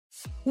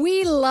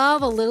We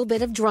love a little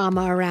bit of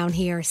drama around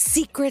here.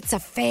 Secrets,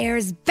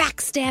 affairs,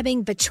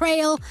 backstabbing,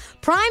 betrayal.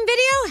 Prime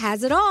Video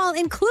has it all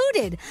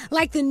included,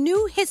 like the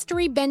new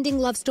history-bending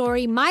love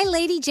story, My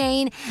Lady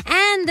Jane,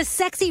 and the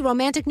sexy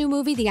romantic new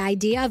movie, The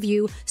Idea of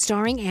You,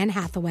 starring Anne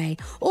Hathaway.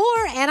 Or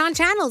add-on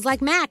channels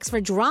like Max for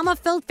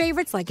drama-filled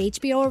favorites like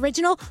HBO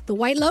original, The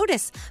White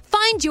Lotus.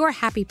 Find your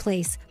happy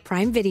place.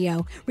 Prime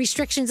Video.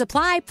 Restrictions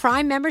apply.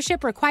 Prime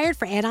membership required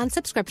for add-on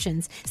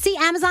subscriptions. See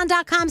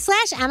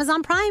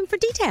Amazon.com/Amazon Prime for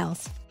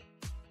details.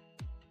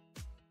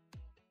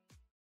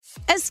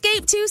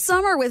 Escape to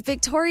summer with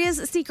Victoria's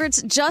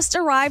Secret's just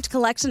arrived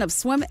collection of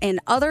swim and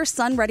other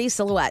sun-ready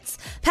silhouettes.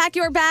 Pack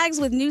your bags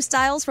with new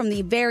styles from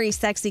the Very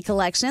Sexy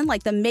collection,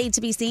 like the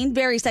made-to-be-seen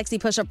Very Sexy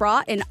push-up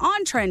bra, and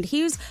on-trend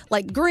hues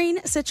like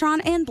green, citron,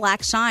 and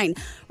black shine.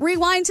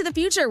 Rewind to the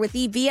future with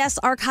the VS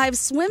Archive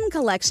swim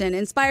collection,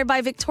 inspired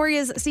by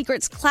Victoria's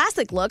Secret's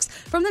classic looks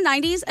from the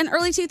 90s and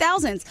early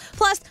 2000s.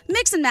 Plus,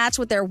 mix and match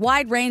with their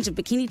wide range of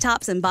bikini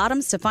tops and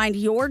bottoms to find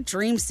your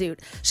dream suit.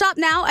 Shop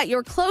now at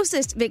your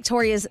closest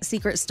Victoria's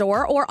Secret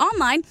store or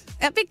online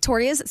at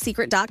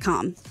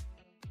victoriassecret.com.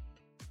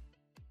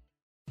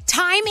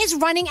 Time is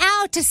running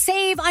out to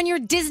save on your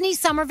Disney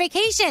summer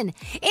vacation.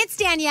 It's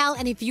Danielle,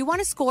 and if you want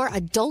to score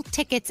adult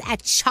tickets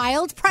at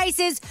child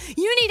prices,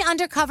 you need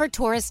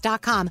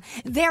UndercoverTourist.com.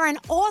 They're an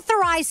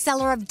authorized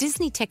seller of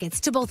Disney tickets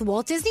to both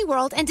Walt Disney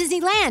World and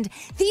Disneyland.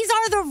 These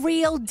are the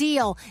real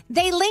deal.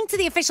 They link to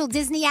the official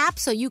Disney app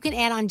so you can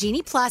add on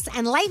Genie Plus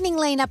and Lightning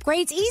Lane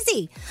upgrades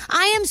easy.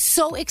 I am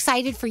so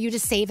excited for you to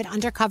save at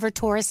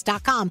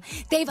UndercoverTourist.com.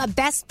 They have a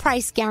best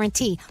price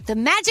guarantee. The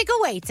magic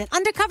awaits at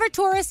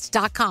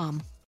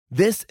UndercoverTourist.com.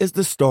 This is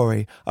the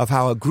story of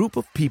how a group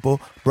of people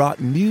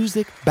brought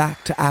music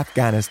back to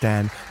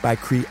Afghanistan by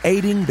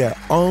creating their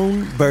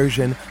own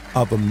version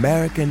of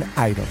American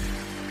Idol.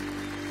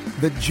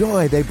 The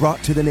joy they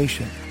brought to the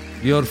nation.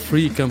 You're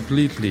free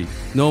completely.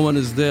 No one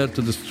is there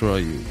to destroy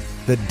you.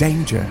 The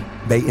danger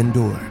they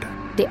endured.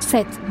 They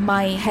said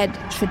my head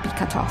should be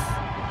cut off.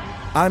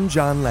 I'm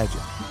John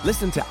Legend.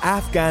 Listen to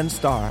Afghan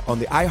Star on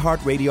the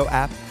iHeartRadio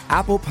app,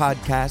 Apple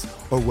Podcasts,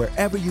 or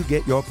wherever you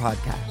get your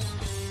podcasts.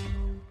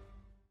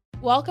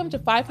 Welcome to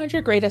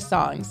 500 Greatest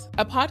Songs,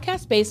 a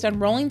podcast based on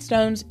Rolling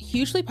Stone's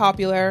hugely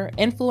popular,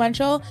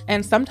 influential,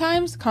 and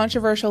sometimes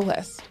controversial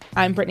list.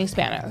 I'm Brittany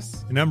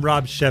Spanos. And I'm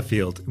Rob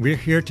Sheffield. We're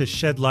here to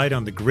shed light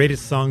on the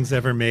greatest songs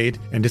ever made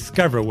and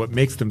discover what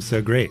makes them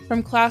so great.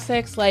 From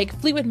classics like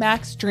Fleetwood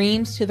Mac's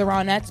Dreams to the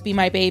Ronettes' Be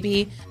My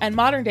Baby, and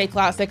modern-day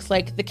classics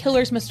like The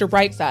Killers' Mr.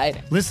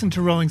 Brightside. Listen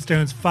to Rolling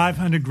Stone's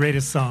 500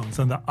 Greatest Songs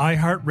on the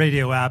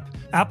iHeartRadio app,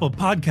 Apple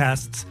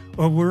Podcasts,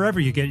 or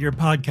wherever you get your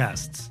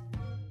podcasts.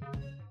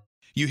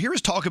 You hear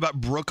us talk about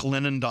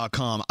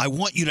brooklinen.com. I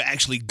want you to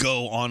actually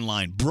go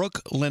online.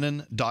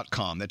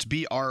 brooklinen.com. That's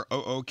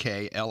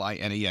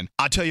BROOKLINEN.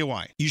 I'll tell you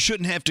why. You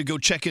shouldn't have to go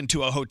check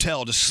into a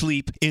hotel to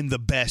sleep in the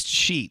best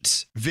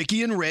sheets.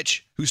 Vicky and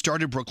Rich, who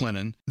started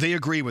Brooklinen, they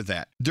agree with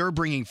that. They're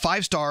bringing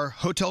 5-star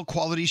hotel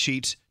quality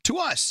sheets to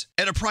us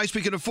at a price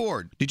we can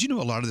afford. Did you know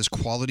a lot of this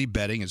quality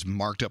bedding is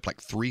marked up like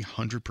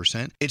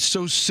 300%? It's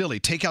so silly.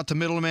 Take out the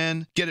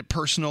middleman, get it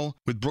personal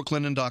with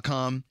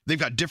brooklinen.com. They've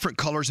got different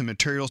colors and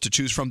materials to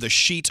choose from. The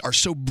sheets are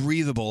so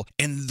breathable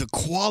and the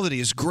quality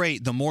is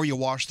great. The more you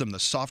wash them, the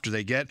softer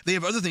they get. They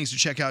have other things to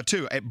check out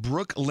too at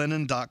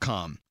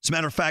brooklinen.com. As a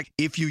matter of fact,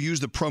 if you use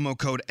the promo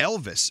code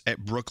Elvis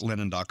at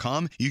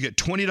brooklinen.com, you get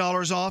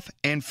 $20 off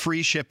and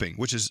free shipping,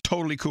 which is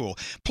totally cool.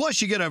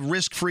 Plus, you get a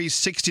risk-free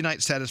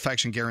 60-night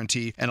satisfaction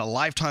guarantee and a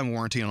lifetime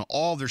warranty on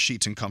all their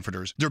sheets and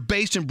comforters. They're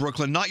based in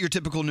Brooklyn, not your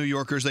typical New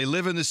Yorkers. They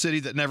live in the city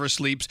that never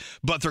sleeps,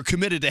 but they're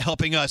committed to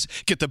helping us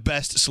get the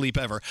best sleep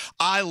ever.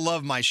 I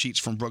love my sheets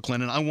from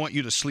Brooklyn, and I want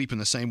you to sleep in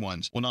the same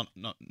ones. Well,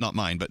 not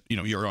mine, but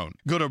your own.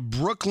 Go to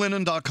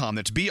brooklinen.com.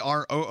 That's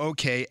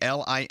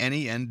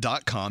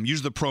BROOKLINEN.com.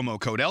 Use the promo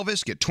code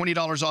Elvis, get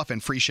 $20 off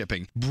and free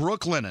shipping.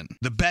 Brooklinen,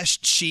 the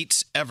best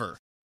sheets ever.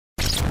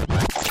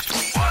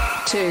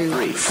 2,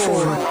 3,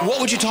 4. What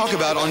would you talk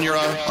about on your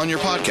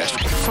podcast?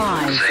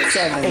 5,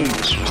 7, 8.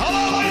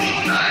 Hello,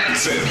 9,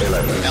 10,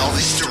 11.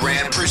 Elvis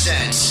Duran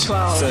presents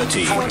 12,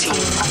 13, 14,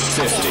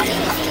 15.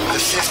 The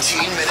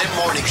 15-minute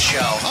morning show.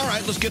 All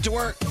right, let's get to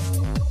work.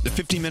 The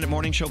 15-minute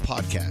morning show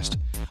podcast.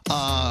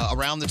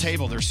 Around the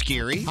table, there's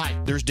Scary. Hi.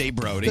 There's Dave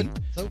Brody.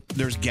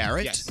 There's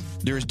Garrett. Yes.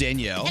 There's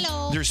Danielle.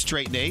 Hello. There's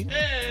Straight Nate.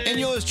 Hey. And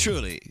yours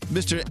truly,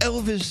 Mr.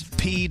 Elvis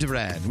P.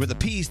 Duran, where the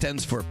P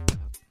stands for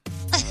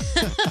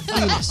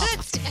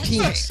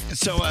penis.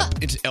 So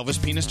it's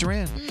Elvis Penis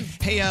Duran.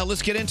 Hey,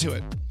 let's get into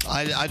it.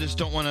 I just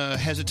don't want to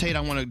hesitate.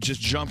 I want to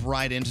just jump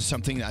right into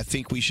something. I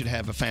think we should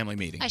have a family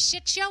meeting. A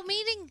shit show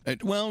meeting?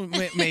 Well,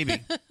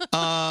 maybe.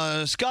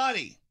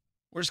 Scotty.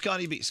 Where's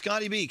Scotty B?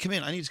 Scotty B, come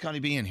in. I need Scotty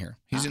B in here.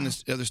 He's in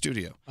this other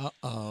studio.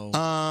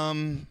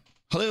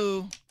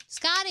 Hello.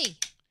 Scotty.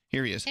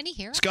 Here he is. Can he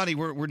hear us? Scotty,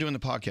 we're doing the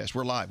podcast.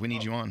 We're live. We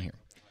need you on here.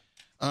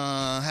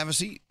 Have a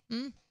seat.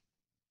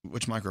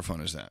 Which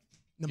microphone is that?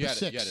 Number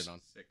 6. You had it on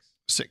 6.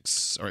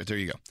 6. All right, there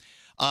you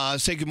go.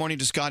 Say good morning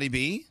to Scotty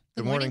B.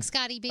 Good morning,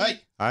 Scotty B. Hey.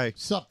 Hi.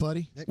 What's up,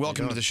 buddy?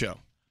 Welcome to the show.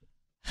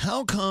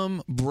 How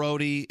come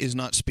Brody is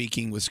not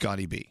speaking with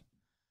Scotty B?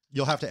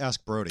 You'll have to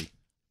ask Brody.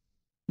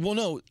 Well,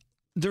 no,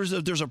 there's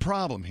a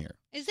problem here.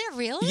 Is there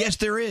really? Yes,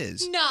 there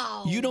is.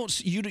 No. You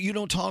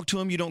don't talk to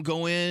him. You don't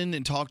go in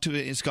and talk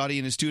to Scotty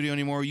in his studio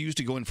anymore. You used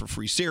to go in for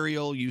free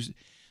cereal.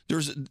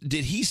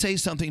 Did he say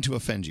something to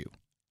offend you?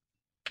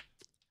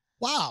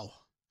 Wow.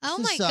 Oh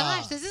my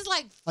gosh, this is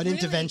like an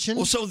intervention.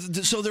 Well, so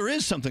there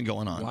is something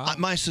going on. Wow.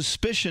 My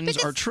suspicions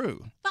are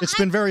true. It's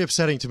been very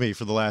upsetting to me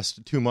for the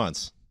last 2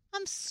 months.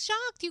 I'm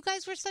shocked. You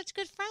guys were such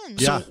good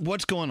friends. So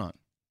what's going on?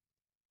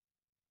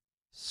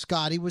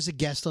 Scotty was a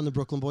guest on the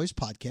Brooklyn Boys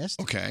podcast.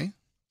 Okay.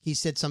 He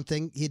said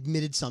something. He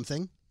admitted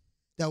something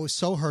that was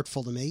so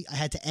hurtful to me. I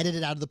had to edit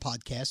it out of the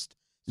podcast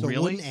so it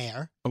wouldn't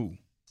air. Oh.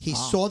 He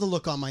saw the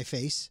look on my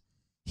face.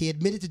 He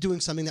admitted to doing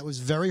something that was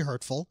very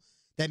hurtful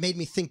that made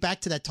me think back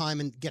to that time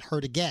and get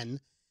hurt again.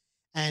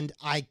 And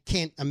I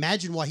can't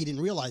imagine why he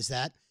didn't realize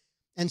that.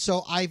 And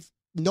so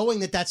knowing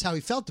that that's how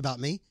he felt about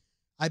me,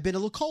 I've been a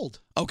little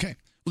cold. Okay.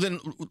 Well, then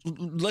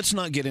let's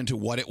not get into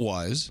what it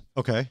was.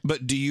 Okay.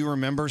 But do you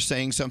remember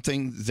saying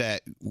something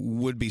that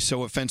would be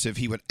so offensive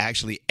he would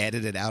actually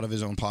edit it out of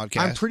his own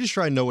podcast? I'm pretty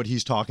sure I know what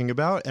he's talking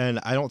about, and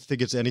I don't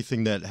think it's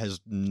anything that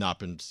has not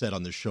been said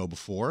on this show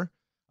before.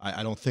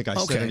 I don't think I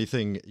said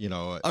anything,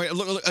 All right,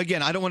 look,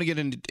 again, I don't want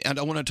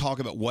to talk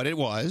about what it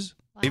was,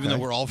 even though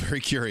we're all very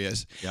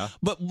curious. Yeah.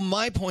 But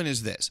my point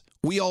is this.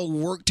 We all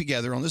work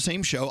together on the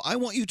same show. I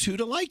want you two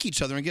to like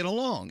each other and get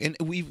along, and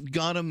we've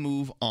got to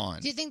move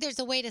on. Do you think there's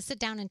a way to sit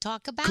down and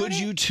talk about it? Could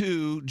you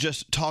two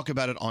just talk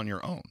about it on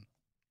your own?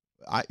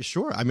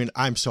 Sure. I mean,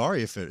 I'm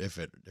sorry if it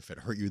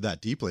hurt you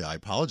that deeply. I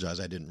apologize.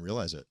 I didn't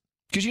realize it.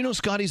 Because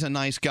Scotty's a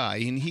nice guy,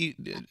 and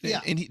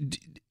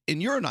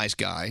you're a nice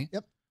guy.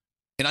 Yep.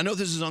 And I know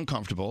this is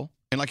uncomfortable.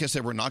 And like I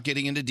said, we're not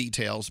getting into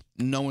details.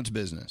 No one's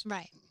business.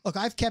 Right. Look,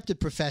 I've kept it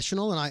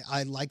professional, and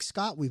I like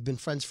Scott. We've been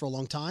friends for a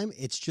long time.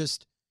 It's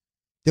just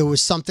there was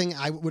something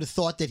I would have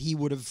thought that he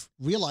would have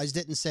realized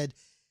it and said,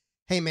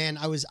 hey, man,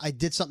 I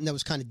did something that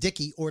was kind of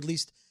dicky, or at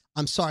least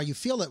I'm sorry you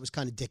feel that was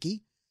kind of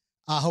dicky.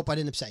 I hope I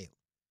didn't upset you.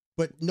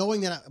 But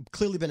knowing that I've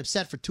clearly been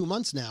upset for 2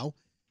 months now,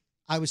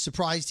 I was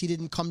surprised he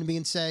didn't come to me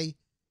and say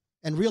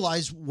and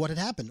realize what had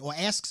happened, or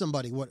ask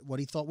somebody what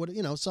he thought would,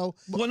 so.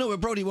 Well, no,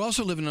 but Brody, we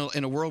also live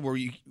in a world where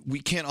we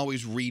can't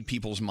always read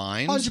people's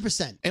minds.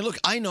 100%. And look,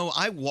 I know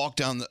I walk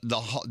down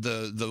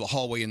the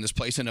hallway in this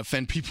place and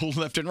offend people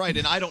left and right,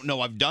 and I don't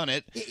know I've done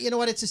it. You know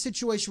what? It's a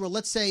situation where,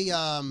 let's say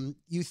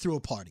you threw a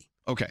party.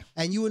 Okay.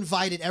 And you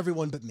invited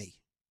everyone but me.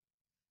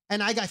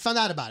 And I found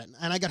out about it,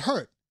 and I got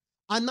hurt.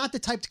 I'm not the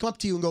type to come up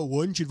to you and go,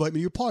 why didn't you invite me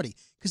to your party?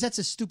 Because that's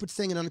a stupid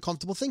thing and an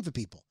uncomfortable thing for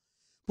people.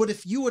 But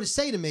if you were to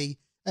say to me,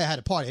 hey, I had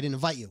a party, I didn't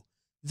invite you,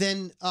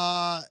 then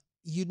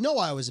you'd know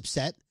I was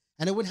upset,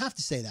 and I wouldn't have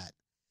to say that.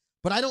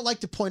 But I don't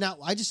like to point out,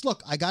 I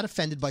got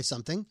offended by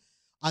something.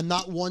 I'm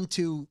not one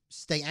to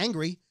stay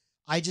angry.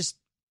 I just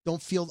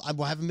don't feel, I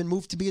haven't been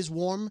moved to be as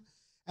warm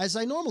as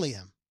I normally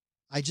am.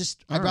 I'd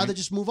rather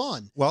just move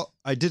on. Well,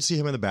 I did see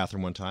him in the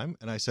bathroom one time,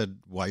 and I said,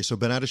 why are you so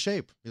bent out of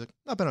shape? He's like,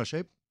 not bent out of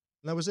shape.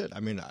 And that was it. I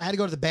mean, I had to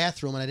go to the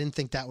bathroom, and I didn't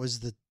think that was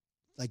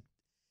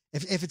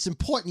if it's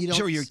important, you don't.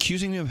 Sure, you're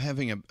accusing him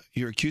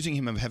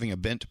of having a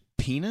bent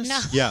penis? No.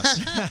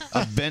 Yes.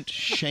 A bent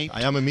shape.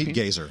 I am a meat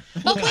gazer.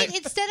 But wait,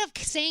 instead of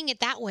saying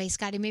it that way,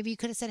 Scotty, maybe you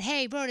could have said,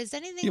 hey, bro, is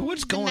anything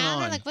what's going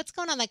matter? on? Like, what's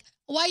going on? Like,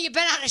 why you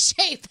been out of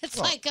shape? It's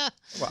Well,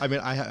 I mean,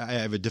 I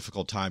have a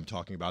difficult time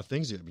talking about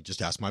things. I mean,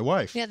 just ask my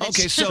wife. Yeah, that's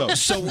Okay, true.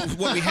 so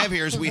what we have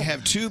here is we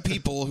have two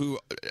people who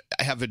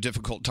have a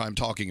difficult time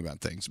talking about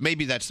things.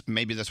 Maybe that's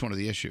one of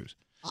the issues.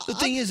 The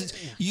thing is,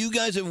 you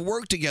guys have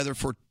worked together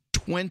for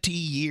 20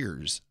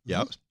 years.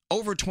 Yep.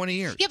 Over 20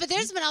 years. Yeah, but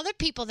there's been other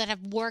people that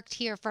have worked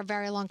here for a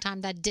very long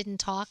time that didn't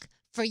talk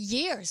for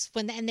years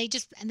and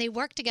they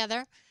worked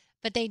together,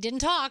 but they didn't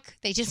talk.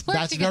 They just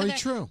worked That's together. very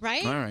true.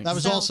 Right? All right. That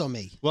was also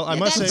me. Well, I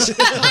must say, it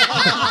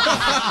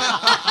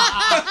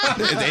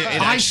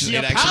actually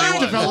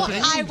was.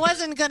 I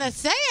wasn't going to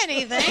say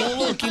anything.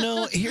 Well,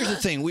 look, here's the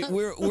thing.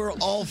 We're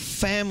all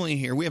family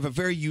here. We have a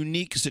very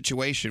unique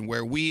situation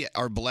where we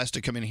are blessed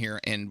to come in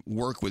here and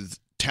work with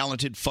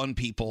talented, fun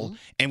people,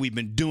 and we've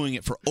been doing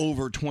it for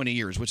over 20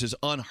 years, which is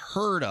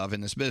unheard of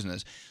in this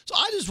business. So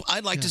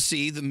I'd like to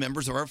see the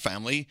members of our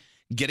family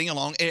getting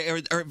along, or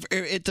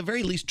at the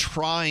very least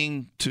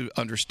trying to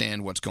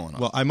understand what's going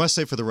on. well, I must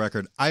say for the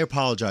record, I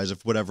apologize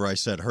if whatever I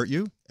said hurt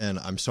you, and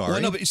I'm sorry.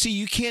 Well, no, but see,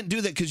 you can't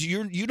do that because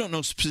you don't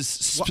know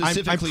specifically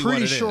I'm what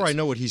pretty it sure is. I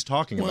know what he's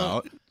talking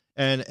about,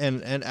 and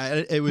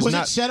it was Was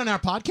not it said on our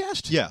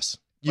podcast? Yes.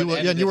 But You were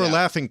edited you were out.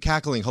 laughing,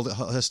 cackling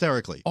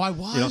hysterically. Oh, I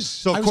was.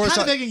 So I of was course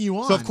kind of egging you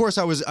on. So of course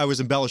I was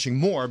embellishing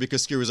more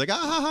because Scary was like, ah,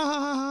 ha, ha,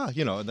 ha,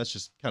 ha, and that's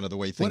just kind of the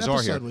way things What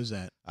are here. episode was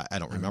that? I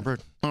don't remember.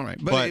 All right,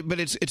 but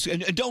it's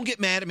don't get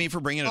mad at me for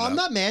bringing it up. I'm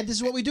not mad. This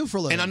is what we do for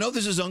a living. And I know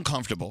this is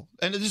uncomfortable.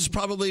 And this is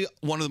probably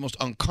one of the most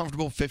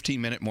uncomfortable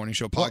 15-minute morning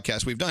show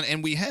podcasts we've done.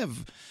 And we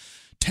have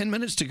 10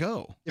 minutes to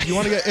go. If you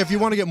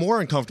want to get more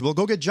uncomfortable,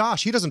 go get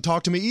Josh. He doesn't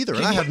talk to me either,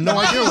 and I have no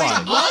idea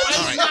why.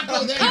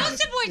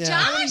 Poster boy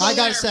Josh? I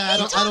gotta say, I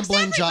don't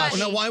blame Josh.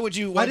 Well, now, why would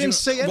you? I didn't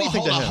say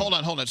anything to him. Hold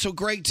on. So,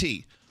 Greg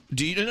T,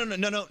 do you?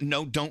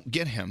 No, don't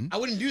get him. I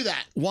wouldn't do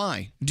that.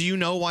 Why? Do you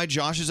know why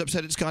Josh is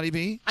upset at Scotty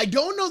B? I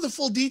don't know the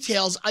full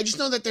details. I just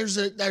know that there's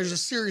a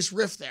serious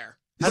rift there.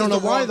 I don't know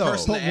why, though.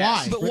 But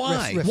why? But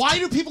why? Why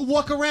do people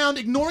walk around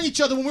ignoring each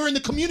other when we're in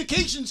the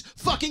communications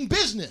fucking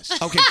business?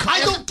 Okay,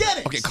 I don't get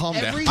it. Okay, calm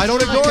down. I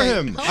don't ignore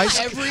him. Guys,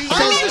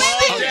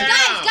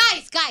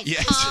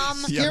 Yes.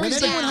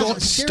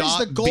 Here's Stop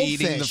the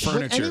beating the goldfish. When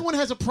furniture. anyone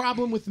has a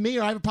problem with me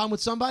or I have a problem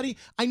with somebody,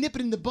 I nip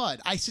it in the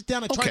bud. I sit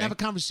down and try to have a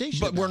conversation.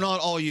 But we're not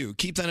all you.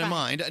 Keep that in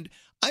mind.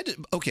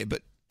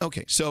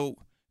 So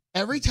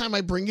every time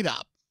I bring it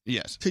up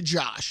yes. to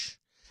Josh,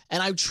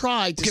 and I've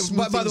tried to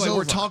smooth by the way, things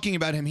we're over. talking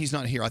about him. He's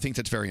not here. I think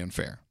that's very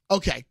unfair.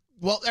 Okay.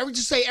 Well, every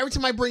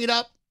time I bring it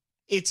up,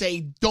 it's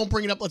a don't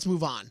bring it up. Let's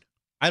move on.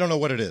 I don't know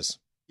what it is.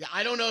 Yeah,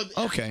 I don't know.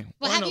 Okay.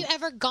 Well, have you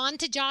ever gone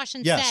to Josh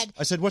and Yes. said,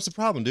 I said, what's the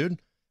problem, dude?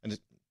 And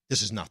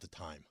this is not the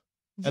time.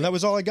 And that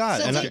was all I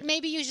got. so And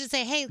maybe you should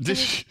say, hey,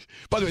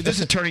 By the way, this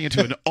is turning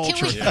into an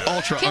ultra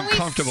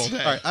uncomfortable day.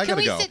 All right, I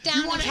gotta go. Can we sit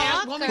down and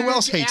talk? Who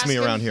else hates me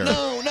around here?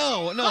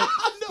 No.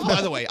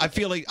 By the way, I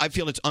feel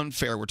it's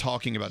unfair. We're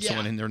talking about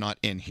someone and they're not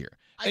in here.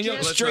 And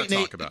Let's straight not Nate,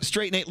 talk about it.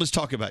 straight Nate, let's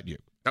talk about you.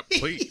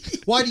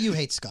 Please. Why do you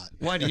hate Scott?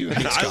 Why do you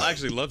hate Scott? I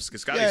actually love Scott.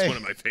 Scotty's one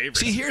of my favorites.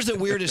 See, here's the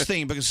weirdest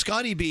thing because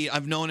Scotty B,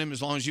 I've known him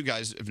as long as you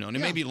guys have known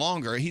him, maybe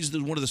longer. He's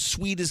one of the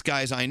sweetest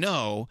guys I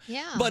know.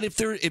 Yeah. But if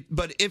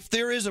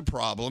there is a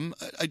problem,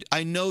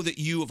 I know that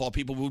you of all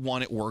people would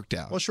want it worked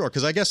out. Well, sure,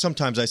 because I guess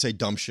sometimes I say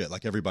dumb shit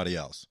like everybody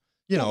else.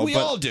 You know, we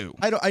but all do.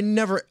 I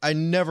never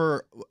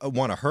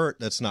want to hurt.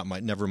 That's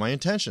never my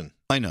intention.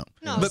 I know.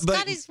 No, but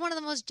Scotty's one of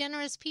the most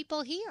generous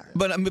people here.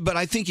 But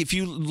I think if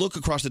you look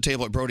across the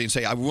table at Brody and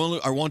say I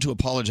want to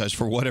apologize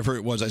for whatever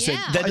it was I said,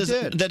 that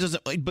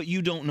doesn't. But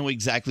you don't know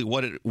exactly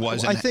what it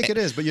was. Well, I think it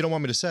is, but you don't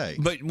want me to say.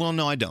 But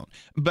no, I don't.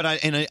 But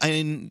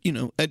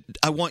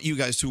I want you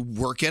guys to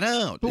work it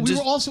out. But we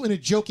were also in a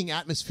joking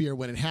atmosphere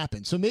when it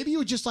happened. So maybe you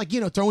were just like,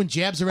 throwing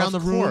jabs around the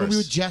room. And we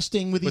were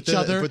jesting with each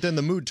other. But then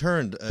the mood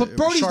turned. But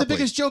Brody's sharply. the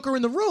biggest joker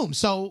in the room.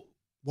 So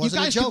Wasn't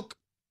you guys a joke.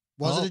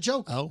 Wasn't a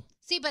joke. Oh.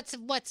 See, but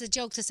what's a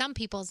joke to some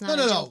people is not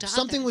No. a joke to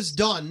Something others. was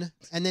done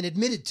and then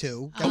admitted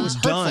to that was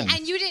hurtful.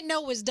 And you didn't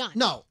know it was done.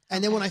 No.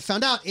 And then when I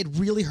found out, it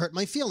really hurt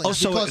my feelings. Oh,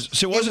 so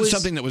it wasn't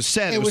something that was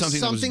said. It was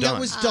something that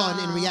was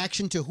done in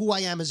reaction to who I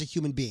am as a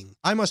human being.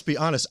 I must be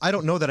honest. I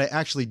don't know that I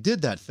actually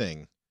did that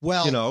thing.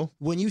 Well,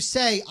 when you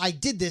say I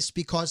did this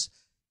because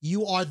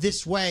you are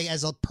this way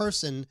as a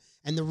person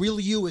and the real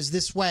you is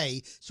this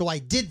way, so I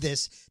did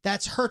this,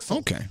 that's hurtful.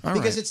 Okay, all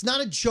Because right. it's not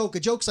a joke. A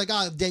joke's like,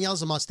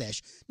 Danielle's a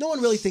mustache. No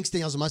one really thinks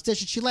Danielle's a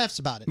mustache, and she laughs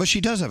about it. But she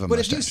does have a But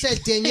mustache. if you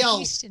said,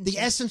 Danielle, the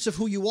essence of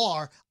who you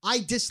are, I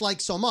dislike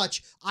so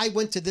much, I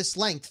went to this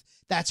length,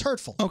 that's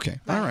hurtful. Okay,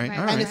 all right.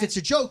 And if it's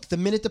a joke, the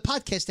minute the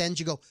podcast ends,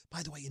 you go,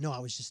 by the way, I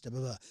was just a blah,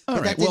 blah. All But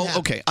right. that didn't Well, happen.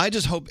 okay. I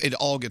just hope it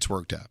all gets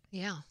worked out.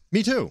 Yeah.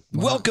 Me too.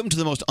 Welcome to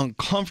the most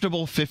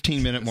uncomfortable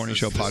 15-minute morning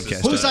show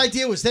podcast. Whose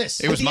idea was this?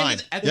 It was mine.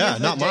 At the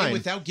end of the day,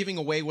 without giving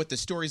away what the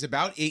story's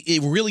about,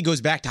 it really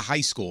goes back to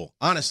high school.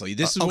 Honestly,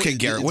 this is Okay,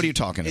 Garrett, what are you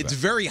talking about? It's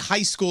very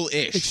high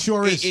school-ish. It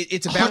sure is.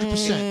 It's about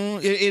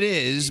 100%. It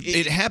is.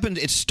 It happened.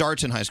 It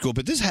starts in high school,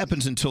 but this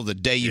happens until the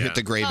day you hit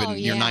the grave in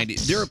your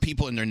 90s. There are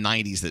people in their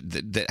 90s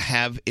that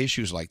have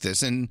issues like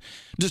this, and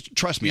just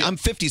trust me, I'm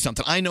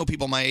 50-something. I know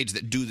people my age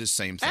that do the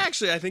same thing.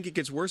 Actually, I think it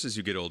gets worse as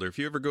you get older. If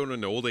you ever go to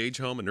an old age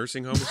home, a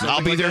nursing home, or something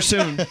I'll be like there that,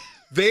 soon.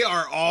 They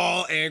are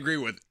all angry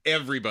with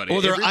everybody.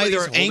 Or they're Everybody's either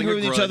holding angry a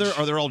with each other grudge.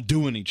 or they're all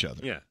doing each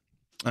other. Yeah.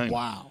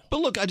 Wow. But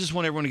look, I just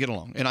want everyone to get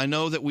along. And I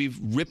know that we've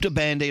ripped a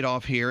Band-Aid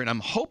off here, and I'm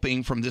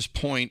hoping from this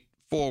point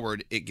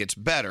forward it gets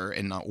better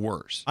and not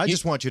worse. I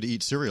just want you to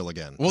eat cereal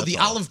again. Well, That's the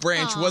all. olive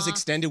branch was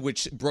extended,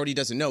 which Brody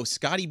doesn't know.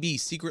 Scotty B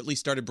secretly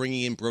started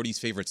bringing in Brody's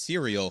favorite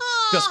cereal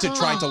just to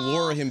try to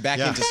lure him back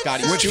into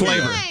Scotty's Which studio.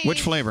 flavor?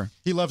 Which flavor?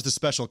 He loves the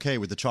Special K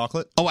with the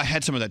chocolate. Oh, I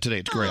had some of that today.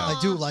 It's great. I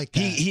do like that.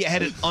 He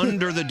had it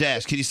under the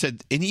desk. He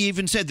said, and he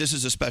even said, "This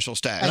is a special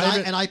stash."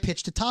 And I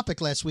pitched a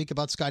topic last week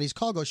about Scotty's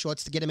cargo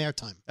shorts to get him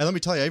airtime. And let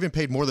me tell you, I even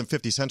paid more than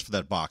 50 cents for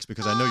that box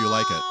because I know you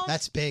like it.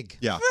 That's big.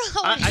 Yeah.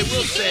 I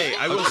will say.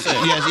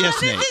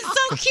 Yes, Nate. This is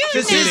so cute.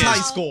 This now. is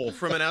high school.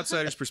 From an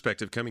outsider's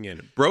perspective coming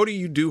in, Brody,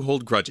 you do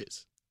hold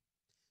grudges.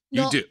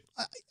 You No, do.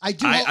 I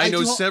do. I know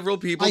do hold- several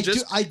people I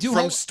just I do from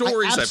hold,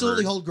 stories I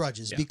absolutely I've heard. hold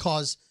grudges Yeah.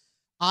 because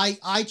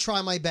I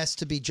try my best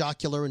to be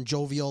jocular and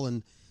jovial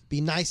and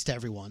be nice to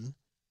everyone.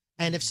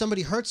 And if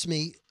somebody hurts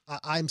me,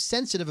 I'm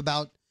sensitive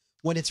about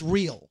when it's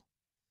real.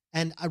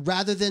 And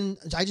rather than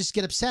I just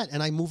get upset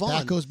and I move on.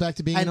 That goes back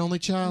to being an only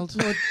child.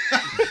 Will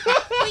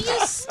you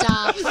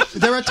stop?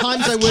 There are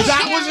times I wish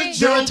That was a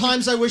there are joke.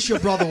 times I wish your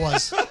brother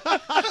was.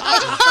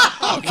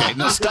 Okay,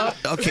 now stop.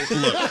 Okay,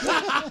 look.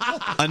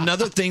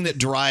 Another thing that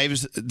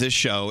drives this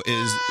show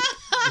is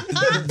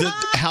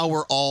how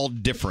we're all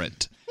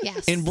different.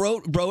 Yes. And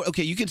Bro,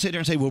 okay, you can sit there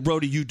and say, well,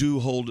 Brody, you do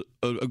hold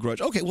a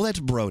grudge. Okay, well, that's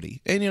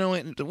Brody.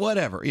 And,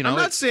 whatever. I'm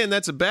not saying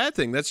that's a bad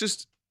thing. That's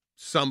just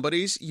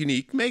somebody's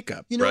unique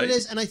makeup. You know right? what it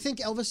is? And I think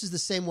Elvis is the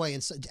same way.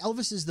 And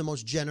Elvis is the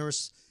most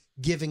generous,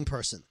 giving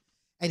person.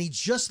 And he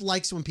just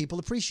likes when people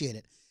appreciate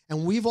it.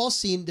 And we've all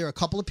seen there are a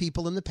couple of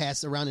people in the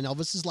past around in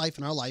Elvis's life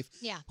and our life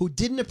who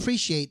didn't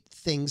appreciate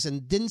things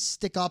and didn't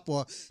stick up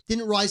or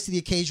didn't rise to the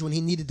occasion when he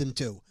needed them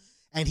to.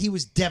 And he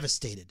was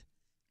devastated.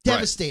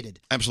 Devastated.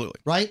 Right. Absolutely.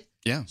 Right?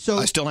 Yeah. So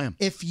I still am.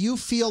 If you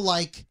feel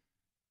like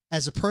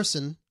as a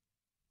person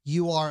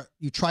you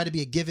try to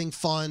be a giving,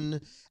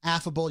 fun,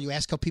 affable, you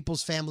ask how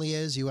people's family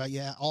is, you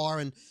are,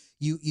 and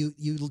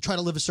you try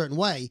to live a certain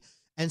way,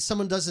 and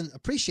someone doesn't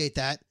appreciate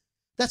that,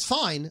 that's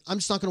fine. I'm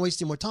just not going to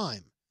waste any more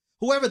time.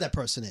 Whoever that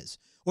person is.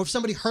 Or if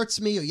somebody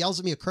hurts me or yells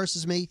at me or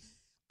curses me,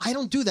 I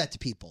don't do that to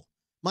people.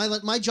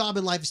 My job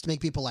in life is to make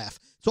people laugh.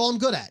 It's all I'm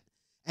good at.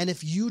 And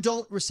if you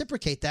don't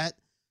reciprocate that,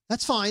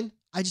 that's fine.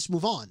 I just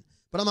move on.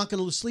 But I'm not going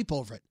to lose sleep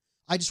over it.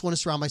 I just want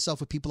to surround myself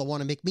with people that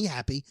want to make me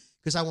happy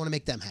because I want to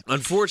make them happy.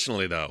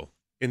 Unfortunately, though,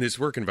 in this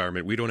work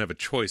environment, we don't have a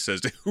choice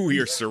as to who we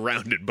are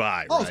surrounded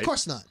by. Oh, right? of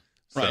course not.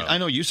 Right. So. I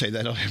know you say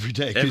that every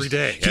day. Every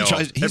day.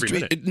 Every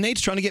minute.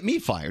 Nate's trying to get me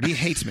fired. He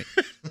hates me.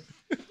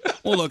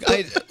 Well, look,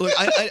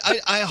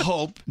 I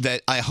hope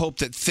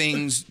that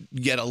things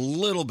get a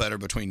little better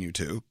between you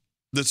two.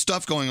 The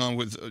stuff going on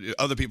with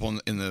other people on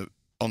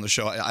the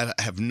show, I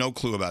have no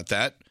clue about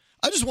that.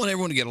 I just want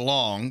everyone to get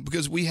along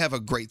because we have a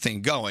great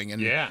thing going,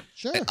 and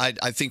sure.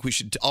 I think we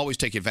should always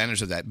take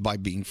advantage of that by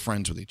being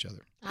friends with each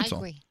other. That's I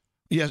agree.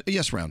 All.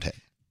 Yes, Roundhead.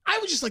 I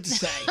would just like to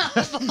say.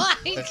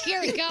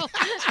 Here we go.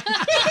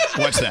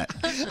 What's that?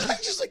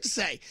 I'd just like to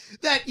say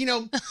that,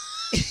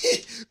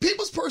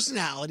 people's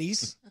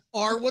personalities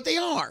are what they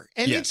are.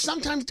 And it's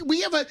sometimes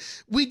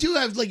we do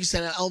have, like you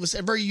said, Elvis,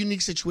 a very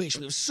unique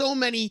situation. There's so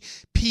many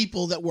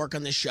people that work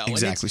on this show.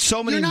 Exactly.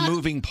 So many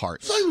moving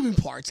parts. So many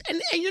moving parts.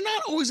 And you're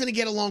not always going to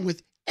get along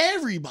with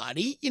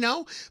everybody,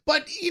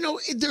 but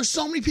there's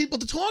so many people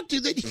to talk to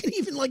that you can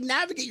even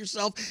navigate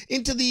yourself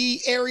into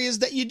the areas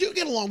that you do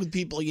get along with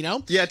people,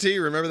 Yeah, T,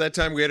 remember that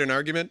time we had an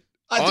argument?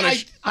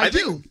 I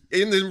do.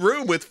 In the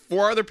room with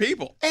 4 other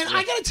people. And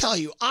I got to tell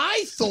you,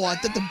 I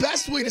thought that the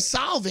best way to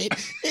solve it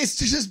is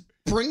to just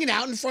bring it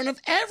out in front of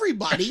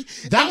everybody.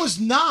 That was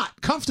not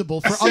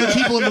comfortable for other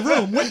people in the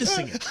room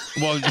witnessing it.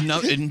 Well,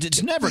 no,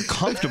 it's never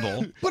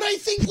comfortable. But I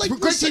think Greg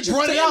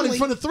brought it out in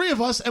front of 3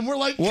 of us, and we're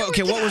like, well,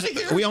 okay, what was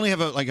it? We only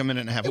have a minute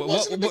and a half. What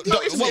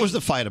was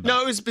the fight about?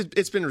 No,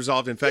 it's been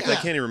resolved. In fact, I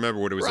can't even remember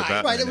what it was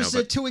about. Right, it was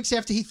 2 weeks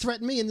after he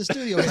threatened me in the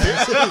studio.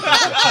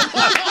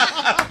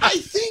 I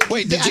think.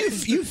 Wait, did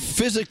you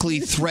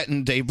physically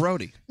threaten Dave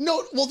Brody?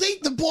 No, well,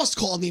 the boss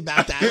called me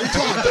about that.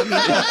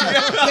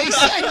 They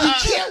said you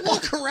can't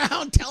walk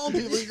around telling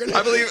people you're going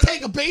to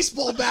take a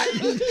baseball bat.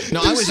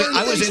 No, I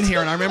was in here,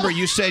 and I remember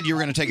you said you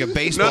were going to take a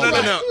baseball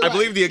bat. No. I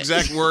believe the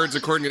exact words,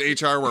 according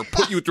to HR, were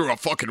 "put you through a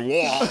fucking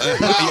wall." Wait,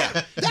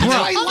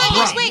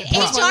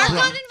 HR got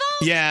involved?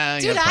 Yeah,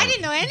 dude, I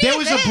didn't know any There of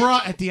was this. a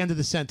bra at the end of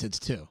the sentence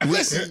too.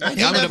 Listen, he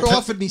never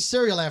offered me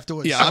cereal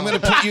afterwards. Yeah, I'm going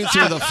to put you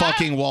through the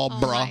fucking wall,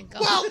 bro.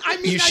 Well, I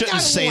mean, you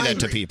shouldn't say that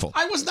to angry. people.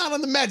 I was not on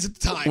the meds at the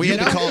time. We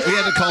had to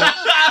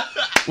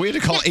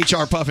call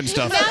HR Puff and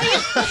stuff.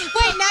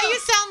 Now you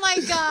sound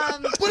like.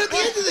 But at the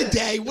end of the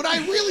day, would I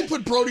really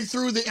put Brody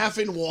through the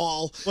effing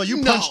wall? Well,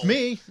 you punched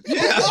me.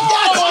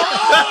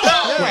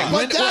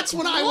 That's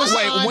when I was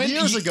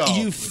years ago.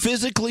 You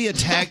physically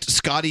attacked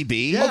Scotty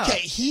B? Yeah. Okay,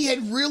 he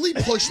had really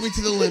pushed me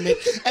to the limit,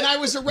 and I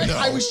was already.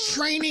 I was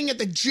training at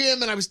the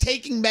gym, and I was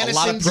taking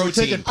medicine. A lot of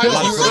protein.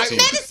 What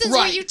medicines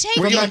were you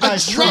taking?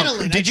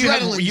 Adrenaline. Did you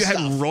have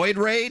stuff. roid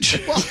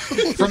rage?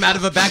 From out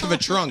of the back of a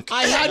trunk.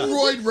 I had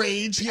roid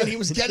rage, and he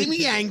was getting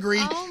me angry.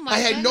 I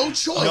had no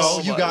choice. No,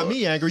 you got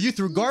me angry. You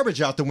threw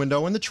garbage out the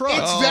window in the truck.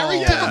 It's very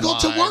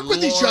difficult to work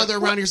with each other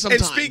around here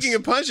sometimes. And speaking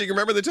of punching,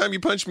 remember the time you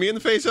punched me in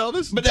the face,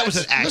 Elvis? But that was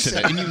an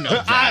accident, and you know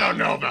that. I don't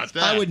know about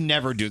that. I would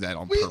never do that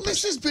on purpose.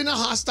 This has been a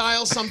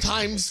hostile,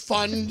 sometimes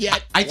fun,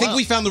 yet. I think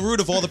we found the root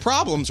of all the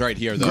problems right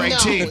here, though. Great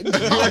T. All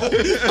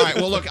right,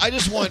 well, look, I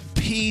just want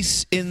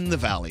peace in the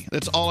valley.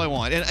 That's all I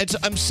want. And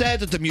I'm sad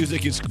that the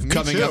music is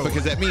coming up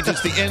because that means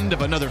it's the end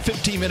of another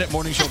 15-minute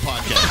morning show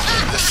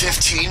podcast. The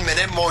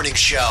 15-minute morning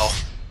show.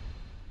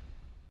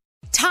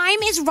 Time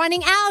is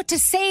running out to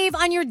save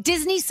on your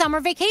Disney summer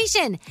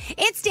vacation.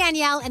 It's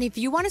Danielle, and if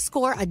you want to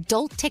score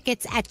adult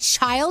tickets at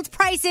child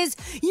prices,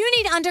 you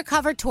need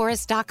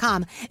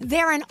UndercoverTourist.com.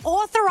 They're an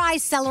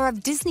authorized seller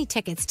of Disney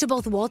tickets to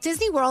both Walt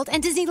Disney World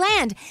and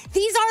Disneyland.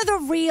 These are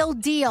the real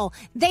deal.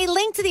 They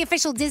link to the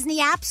official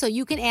Disney app so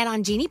you can add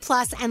on Genie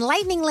Plus and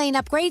Lightning Lane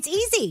upgrades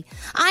easy.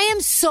 I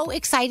am so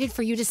excited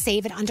for you to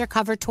save at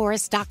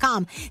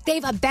UndercoverTourist.com. They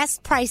have a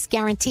best price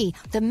guarantee.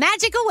 The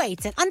magic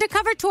awaits at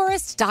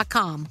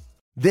UndercoverTourist.com.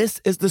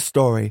 This is the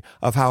story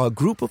of how a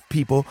group of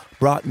people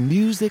brought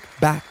music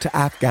back to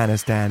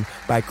Afghanistan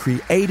by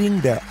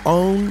creating their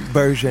own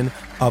version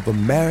of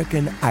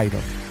American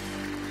Idol.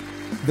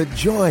 The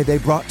joy they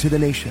brought to the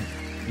nation.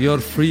 You're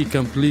free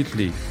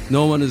completely.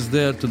 No one is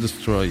there to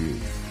destroy you.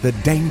 the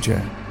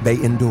danger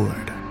they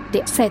endured.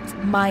 They said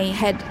my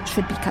head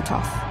should be cut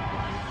off.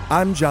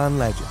 I'm John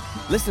Legend.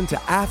 Listen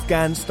to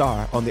Afghan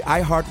Star on the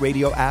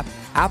iHeartRadio app,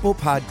 Apple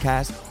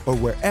Podcasts, or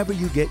wherever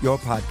you get your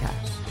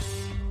podcasts.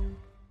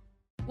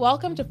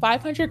 Welcome to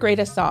 500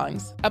 Greatest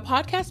Songs, a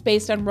podcast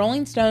based on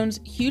Rolling Stone's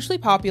hugely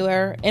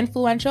popular,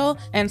 influential,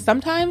 and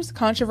sometimes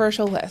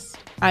controversial list.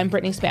 I'm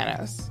Brittany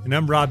Spanos. And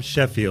I'm Rob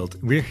Sheffield.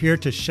 We're here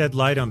to shed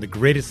light on the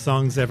greatest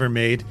songs ever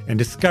made and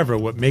discover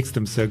what makes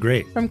them so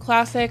great. From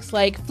classics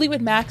like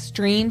Fleetwood Mac's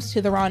Dreams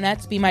to the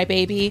Ronettes' Be My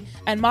Baby,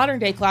 and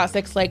modern-day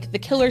classics like The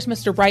Killer's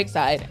Mr.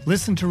 Brightside.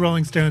 Listen to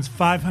Rolling Stone's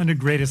 500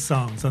 Greatest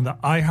Songs on the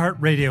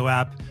iHeartRadio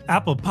app,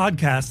 Apple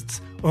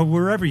Podcasts, or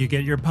wherever you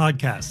get your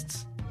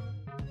podcasts.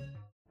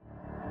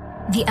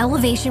 The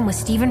Elevation with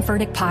Stephen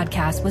Furtick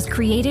podcast was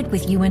created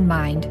with you in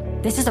mind.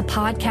 This is a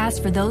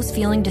podcast for those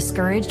feeling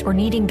discouraged or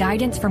needing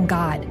guidance from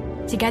God.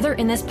 Together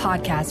in this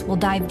podcast, we'll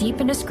dive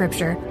deep into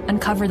Scripture,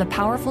 uncover the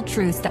powerful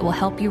truths that will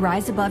help you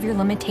rise above your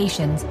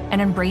limitations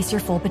and embrace your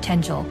full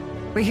potential.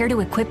 We're here to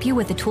equip you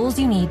with the tools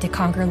you need to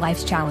conquer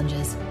life's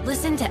challenges.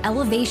 Listen to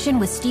Elevation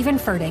with Stephen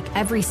Furtick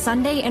every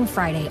Sunday and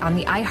Friday on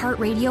the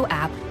iHeartRadio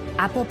app,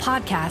 Apple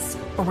Podcasts,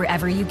 or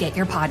wherever you get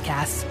your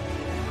podcasts.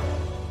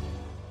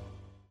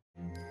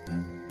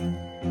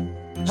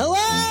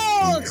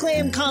 Hello,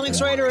 acclaimed comics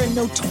writer and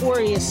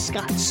notorious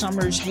Scott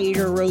Summers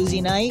hater,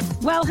 Rosie Knight.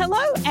 Well, hello,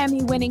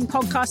 Emmy-winning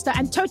podcaster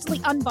and totally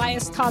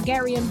unbiased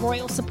Targaryen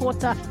royal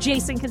supporter,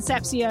 Jason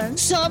Concepcion.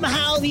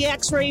 Somehow the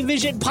X-Ray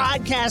Vision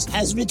podcast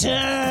has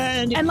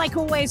returned. And like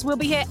always, we'll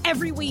be here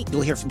every week.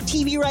 You'll hear from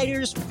TV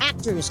writers,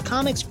 actors,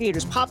 comics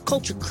creators, pop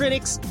culture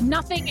critics.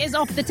 Nothing is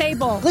off the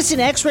table. Listen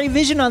to X-Ray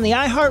Vision on the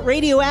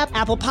iHeartRadio app,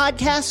 Apple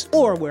Podcasts,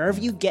 or wherever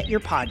you get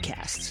your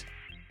podcasts.